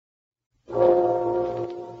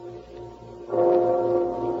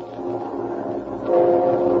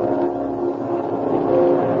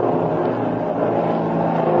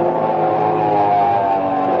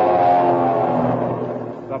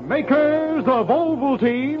of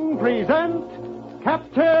Ovaltine present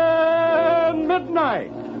Captain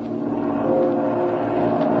Midnight.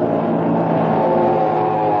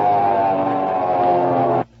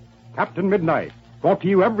 Captain Midnight, brought to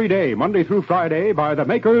you every day, Monday through Friday, by the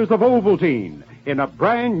makers of Ovaltine, in a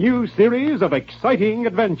brand new series of exciting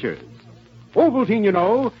adventures. Ovaltine, you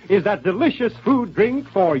know, is that delicious food drink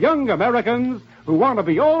for young Americans who want to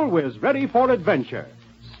be always ready for adventure.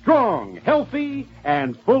 Strong, healthy,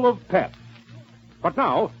 and full of pep. But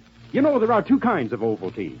now, you know there are two kinds of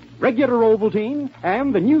Ovaltine. Regular Ovaltine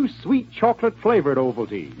and the new sweet chocolate-flavored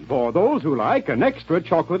Ovaltine, for those who like an extra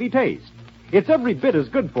chocolatey taste. It's every bit as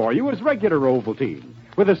good for you as regular Ovaltine,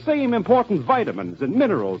 with the same important vitamins and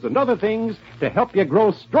minerals and other things to help you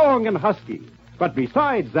grow strong and husky. But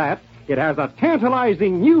besides that, it has a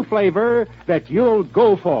tantalizing new flavor that you'll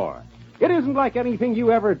go for. It isn't like anything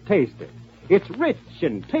you ever tasted. It's rich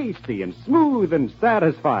and tasty and smooth and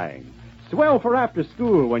satisfying. Swell for after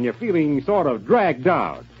school when you're feeling sort of dragged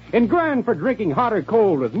out. And grand for drinking hot or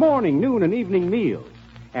cold with morning, noon, and evening meals.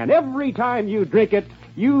 And every time you drink it,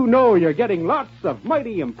 you know you're getting lots of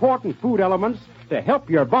mighty important food elements to help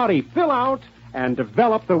your body fill out and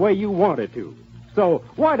develop the way you want it to. So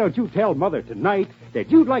why don't you tell Mother tonight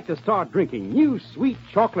that you'd like to start drinking new sweet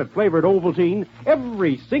chocolate-flavored Ovaltine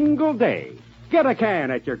every single day? Get a can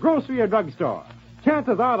at your grocery or drugstore.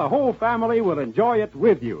 Chances are the whole family will enjoy it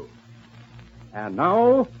with you. And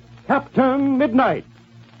now, Captain Midnight.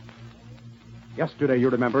 Yesterday, you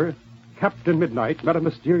remember, Captain Midnight met a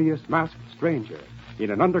mysterious masked stranger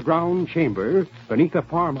in an underground chamber beneath a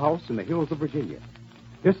farmhouse in the hills of Virginia.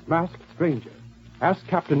 This masked stranger asked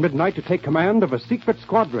Captain Midnight to take command of a secret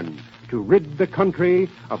squadron to rid the country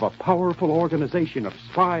of a powerful organization of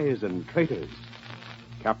spies and traitors.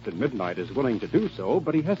 Captain Midnight is willing to do so,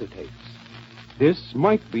 but he hesitates. This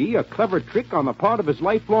might be a clever trick on the part of his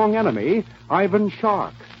lifelong enemy, Ivan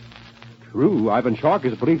Shark. True, Ivan Shark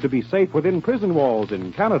is believed to be safe within prison walls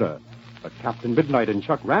in Canada. But Captain Midnight and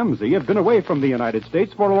Chuck Ramsey have been away from the United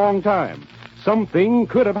States for a long time. Something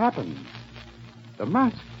could have happened. The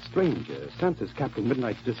masked stranger senses Captain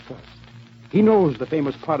Midnight's distrust. He knows the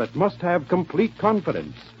famous pilot must have complete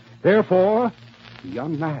confidence. Therefore, he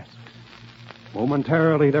unmasks.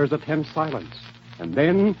 Momentarily, there's a tense silence. And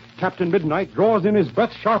then Captain Midnight draws in his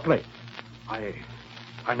breath sharply. I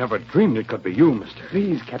never dreamed it could be you, mister.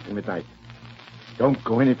 Please, Captain Midnight, don't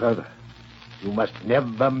go any further. You must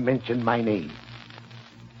never mention my name.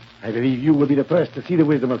 I believe you will be the first to see the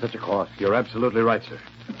wisdom of such a course. You're absolutely right, sir.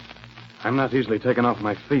 I'm not easily taken off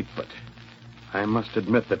my feet, but I must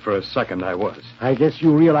admit that for a second I was. I guess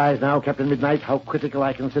you realize now, Captain Midnight, how critical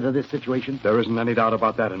I consider this situation. There isn't any doubt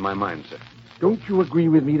about that in my mind, sir. Don't you agree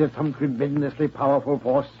with me that some tremendously powerful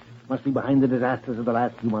force must be behind the disasters of the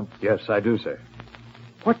last few months? Yes, I do, sir.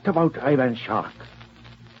 What about Ivan Shark?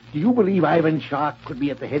 Do you believe Ivan Shark could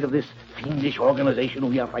be at the head of this fiendish organization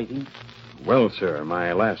we are fighting? Well, sir,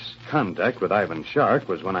 my last contact with Ivan Shark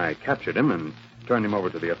was when I captured him and turned him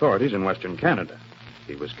over to the authorities in Western Canada.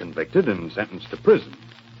 He was convicted and sentenced to prison,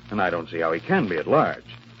 and I don't see how he can be at large.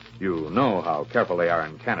 You know how careful they are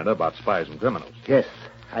in Canada about spies and criminals. Yes,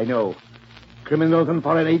 I know. Criminals and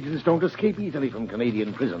foreign agents don't escape easily from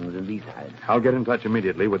Canadian prisons in these times. I'll get in touch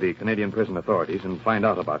immediately with the Canadian prison authorities and find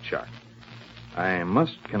out about Shark. I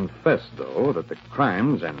must confess, though, that the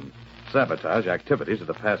crimes and sabotage activities of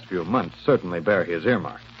the past few months certainly bear his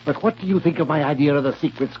earmark. But what do you think of my idea of the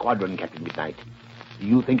secret squadron, Captain Midnight? Do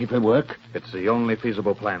you think it will work? It's the only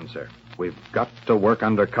feasible plan, sir. We've got to work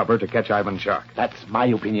undercover to catch Ivan Shark. That's my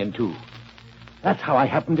opinion, too. That's how I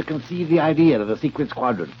happened to conceive the idea of the secret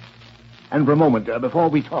squadron. And for a moment, before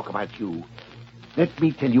we talk about you, let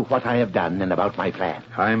me tell you what I have done and about my plan.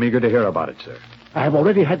 I'm eager to hear about it, sir. I have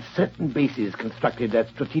already had certain bases constructed at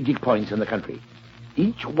strategic points in the country.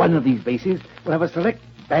 Each one of these bases will have a select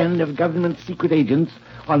band of government secret agents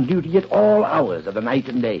on duty at all hours of the night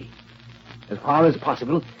and day. As far as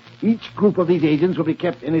possible, each group of these agents will be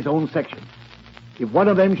kept in its own section. If one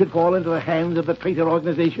of them should fall into the hands of the traitor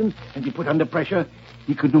organization and be put under pressure,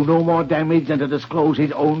 he could do no more damage than to disclose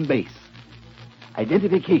his own base.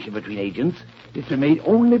 Identification between agents is to be made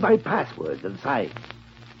only by passwords and signs.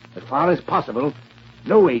 As far as possible,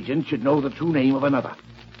 no agent should know the true name of another.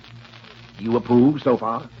 Do you approve so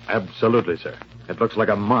far? Absolutely, sir. It looks like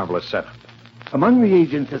a marvelous setup. Among the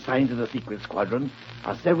agents assigned to the secret squadron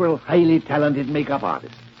are several highly talented makeup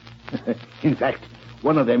artists. In fact,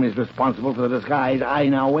 one of them is responsible for the disguise I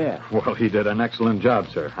now wear. Well, he did an excellent job,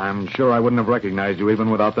 sir. I'm sure I wouldn't have recognized you even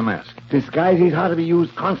without the mask. Disguises are to be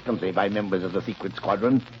used constantly by members of the secret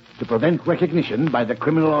squadron to prevent recognition by the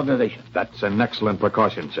criminal organization. That's an excellent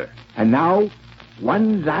precaution, sir. And now,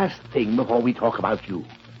 One last thing before we talk about you.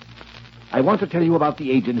 I want to tell you about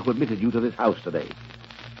the agent who admitted you to this house today.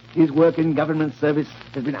 His work in government service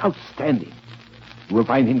has been outstanding. You will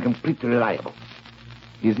find him completely reliable.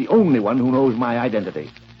 He is the only one who knows my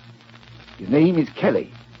identity. His name is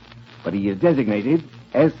Kelly, but he is designated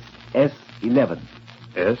SS-11.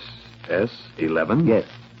 SS-11? Yes.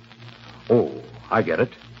 Oh, I get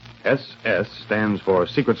it. SS stands for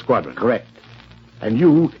Secret Squadron. Correct. And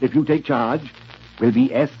you, if you take charge, will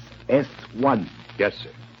be SS-1. Yes,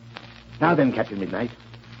 sir. Now then, Captain Midnight,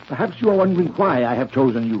 perhaps you are wondering why I have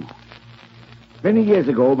chosen you. Many years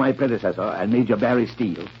ago, my predecessor and Major Barry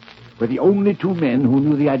Steele were the only two men who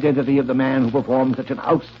knew the identity of the man who performed such an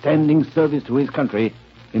outstanding service to his country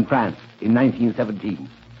in France in 1917.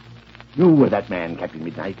 You were that man, Captain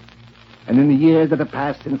Midnight. And in the years that have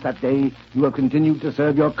passed since that day, you have continued to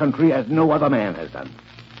serve your country as no other man has done.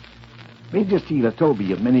 Major Steele has told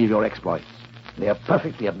me of many of your exploits. They are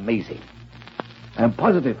perfectly amazing. I am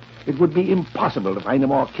positive it would be impossible to find a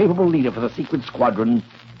more capable leader for the secret squadron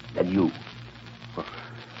than you. Well,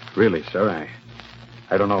 really, sir,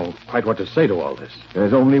 I don't know quite what to say to all this.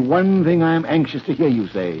 There's only one thing I am anxious to hear you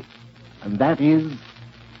say, and that is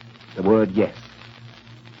the word yes.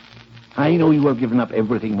 I know you have given up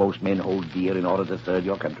everything most men hold dear in order to serve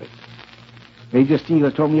your country. Major Steele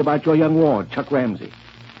has told me about your young ward, Chuck Ramsey.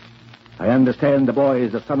 I understand the boy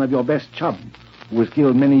is the son of your best chum, who was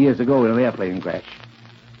killed many years ago in an airplane crash.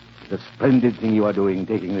 It's a splendid thing you are doing,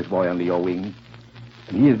 taking this boy under your wing.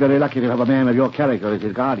 And he is very lucky to have a man of your character as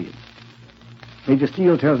his guardian. Major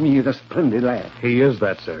Steele tells me he's a splendid lad. He is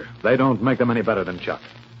that, sir. They don't make them any better than Chuck.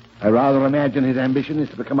 I rather imagine his ambition is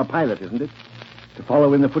to become a pilot, isn't it? To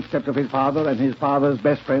follow in the footsteps of his father and his father's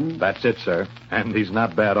best friend? That's it, sir. And he's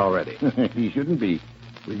not bad already. He shouldn't be,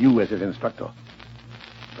 with you as his instructor.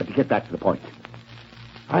 But to get back to the point,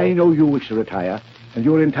 I know you wish to retire, and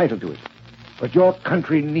you're entitled to it. But your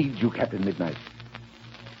country needs you, Captain Midnight.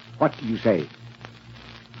 What do you say?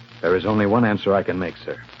 There is only one answer I can make,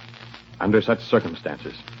 sir. Under such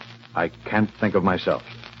circumstances, I can't think of myself.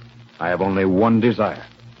 I have only one desire,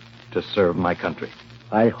 to serve my country.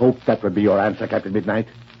 I hope that would be your answer, Captain Midnight.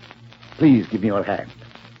 Please give me your hand.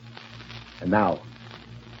 And now,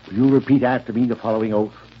 will you repeat after me the following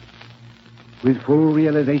oath? With full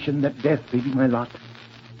realization that death may be my lot,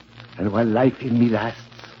 and while life in me lasts.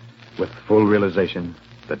 With full realization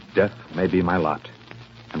that death may be my lot,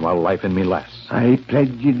 and while life in me lasts. I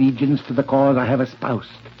pledge allegiance to the cause I have espoused.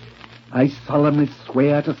 I solemnly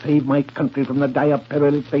swear to save my country from the dire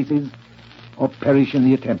peril it faces, or perish in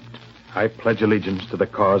the attempt. I pledge allegiance to the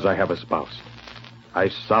cause I have espoused. I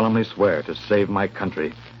solemnly swear to save my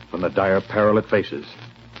country from the dire peril it faces,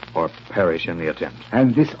 or perish in the attempt.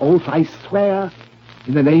 And this oath I swear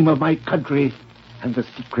in the name of my country and the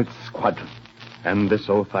secret squadron. And this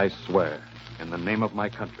oath I swear in the name of my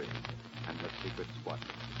country and the secret squadron.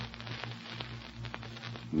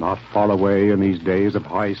 Not far away in these days of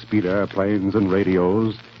high-speed airplanes and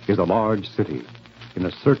radios is a large city. In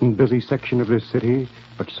a certain busy section of this city,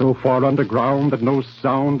 but so far underground that no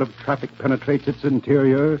sound of traffic penetrates its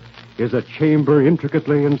interior, is a chamber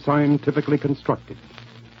intricately and scientifically constructed.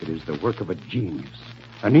 It is the work of a genius,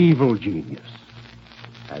 an evil genius.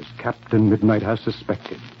 As Captain Midnight has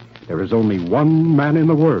suspected, there is only one man in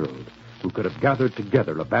the world who could have gathered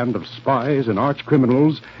together a band of spies and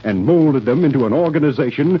arch-criminals and molded them into an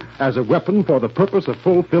organization as a weapon for the purpose of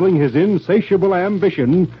fulfilling his insatiable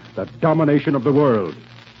ambition, the domination of the world.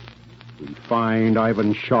 We find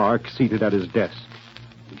Ivan Shark seated at his desk.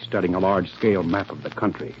 He's studying a large-scale map of the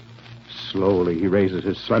country. Slowly, he raises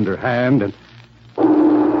his slender hand and...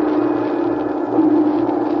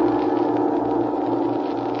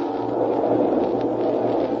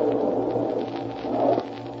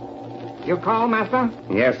 You call, Master?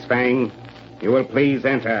 Yes, Fang. You will please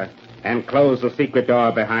enter and close the secret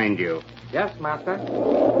door behind you. Yes, Master.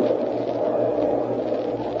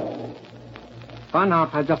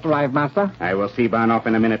 Barnoff has just arrived, Master. I will see Barnoff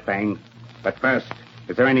in a minute, Fang. But first,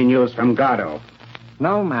 is there any news from Gardo?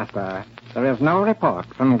 No, Master. There is no report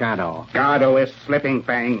from Gardo. Gardo is slipping,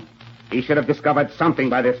 Fang. He should have discovered something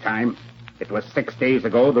by this time. It was 6 days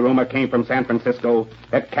ago the rumor came from San Francisco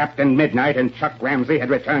that Captain Midnight and Chuck Ramsey had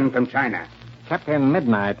returned from China. Captain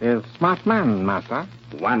Midnight is smart man, Master.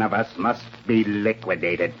 One of us must be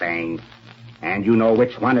liquidated, Fang. And you know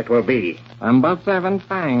which one it will be. Both Servant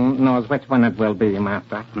Fang knows which one it will be,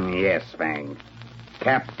 Master. Yes, Fang.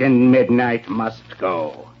 Captain Midnight must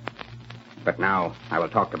go. But now I will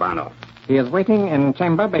talk to Barnoff. He is waiting in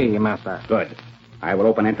Chamber B, Master. Good. I will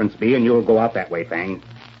open entrance B and you'll go out that way, Fang.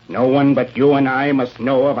 No one but you and I must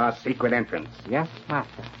know of our secret entrance. Yes,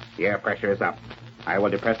 Master. The air pressure is up. I will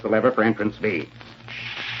depress the lever for entrance B.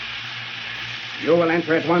 You will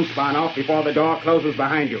enter at once, Barnoff, before the door closes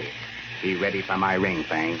behind you. Be ready for my ring,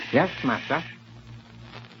 Fang. Yes, master.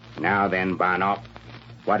 Now then, Barnoff,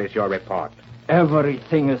 what is your report?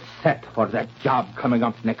 Everything is set for that job coming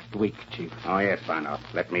up next week, Chief. Oh, yes, Barnoff.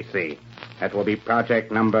 Let me see. That will be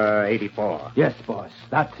project number 84. Yes, boss.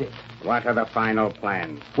 That's it. What are the final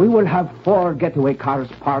plans? We will have 4 getaway cars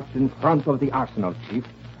parked in front of the arsenal, Chief.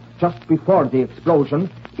 Just before the explosion,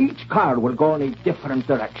 each car will go in a different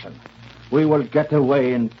direction. We will get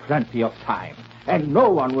away in plenty of time, and no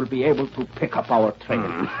one will be able to pick up our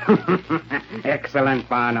trail. Excellent,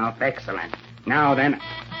 Barnoff, excellent. Now then,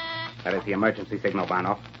 that is the emergency signal,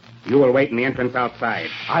 Barnoff. You will wait in the entrance outside.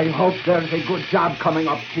 I hope there's a good job coming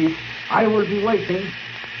up, Chief. I will be waiting.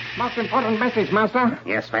 Most important message, master.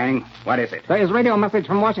 Yes, Fang? What is it? There is radio message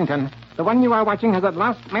from Washington. The one you are watching has at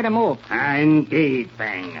last made a move. Indeed,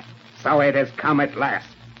 Fang. So it has come at last.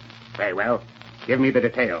 Very well. Give me the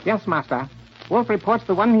details. Yes, master. Wolf reports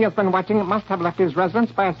the one he has been watching must have left his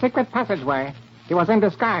residence by a secret passageway. He was in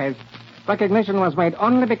disguise. Recognition was made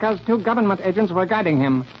only because 2 government agents were guiding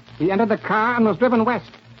him. He entered the car and was driven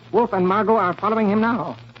west. Wolf and Margot are following him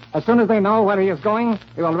now. As soon as they know where he is going,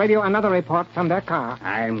 they will radio another report from their car.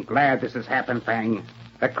 I'm glad this has happened, Fang.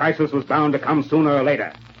 The crisis was bound to come sooner or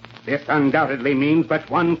later. This undoubtedly means but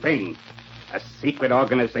one thing. A secret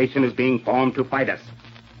organization is being formed to fight us.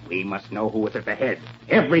 We must know who is at the head.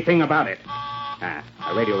 Everything about it.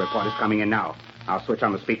 A radio report is coming in now. I'll switch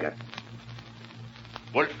on the speaker.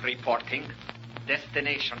 Wolf reporting.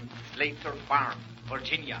 Destination, Slater Farm,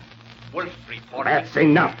 Virginia. Wolf reporting. That's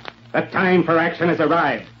enough. The time for action has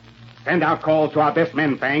arrived. Send out calls to our best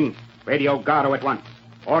men, Fang. Radio Gardo at once.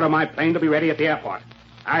 Order my plane to be ready at the airport.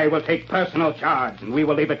 I will take personal charge, and we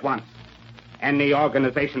will leave at once. Any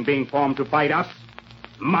organization being formed to fight us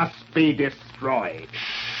must be destroyed.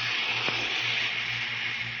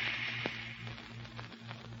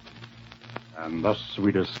 And thus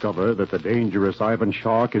we discover that the dangerous Ivan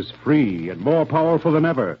Shark is free and more powerful than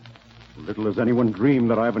ever. Little as anyone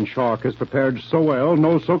dreamed that Ivan Shark is prepared so well,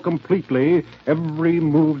 knows so completely every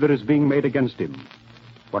move that is being made against him.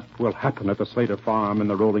 What will happen at the Slater farm in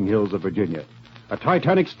the rolling hills of Virginia? A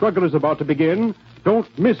titanic struggle is about to begin.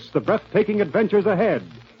 Don't miss the breathtaking adventures ahead.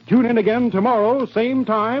 Tune in again tomorrow, same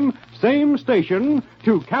time, same station,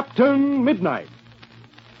 to Captain Midnight.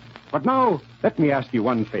 But now, let me ask you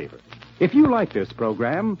one favor. If you like this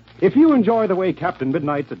program, if you enjoy the way Captain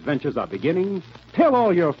Midnight's adventures are beginning, tell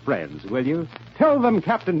all your friends, will you? Tell them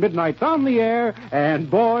Captain Midnight's on the air,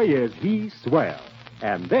 and boy, is he swell.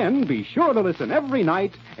 And then be sure to listen every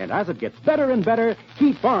night, and as it gets better and better,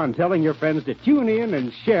 keep on telling your friends to tune in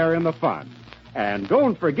and share in the fun. And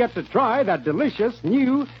don't forget to try that delicious,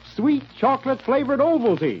 new, sweet chocolate-flavored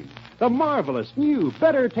Ovaltine, the marvelous, new,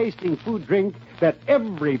 better-tasting food drink that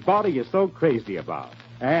everybody is so crazy about.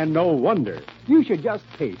 And no wonder. You should just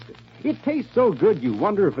taste it. It tastes so good you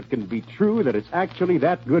wonder if it can be true that it's actually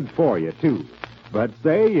that good for you, too. But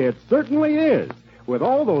say, it certainly is, with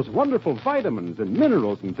all those wonderful vitamins and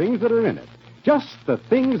minerals and things that are in it. Just the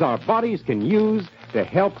things our bodies can use to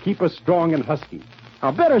help keep us strong and husky.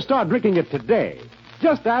 Now, better start drinking it today.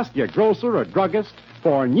 Just ask your grocer or druggist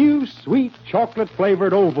for new, sweet,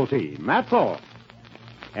 chocolate-flavored Ovaltine. That's all.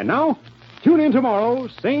 And now, tune in tomorrow,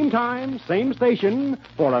 same time, same station,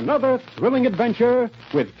 for another thrilling adventure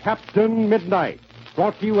with Captain Midnight.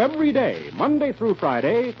 Brought to you every day, Monday through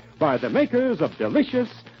Friday, by the makers of delicious,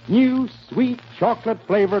 new, sweet,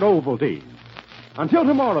 chocolate-flavored Ovaltine. Until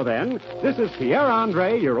tomorrow, then, this is Pierre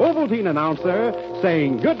Andre, your Ovaltine announcer,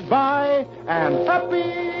 saying goodbye and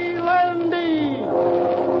happy landing!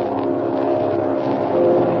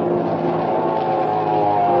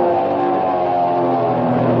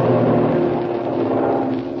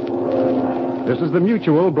 This is the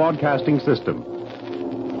Mutual Broadcasting System.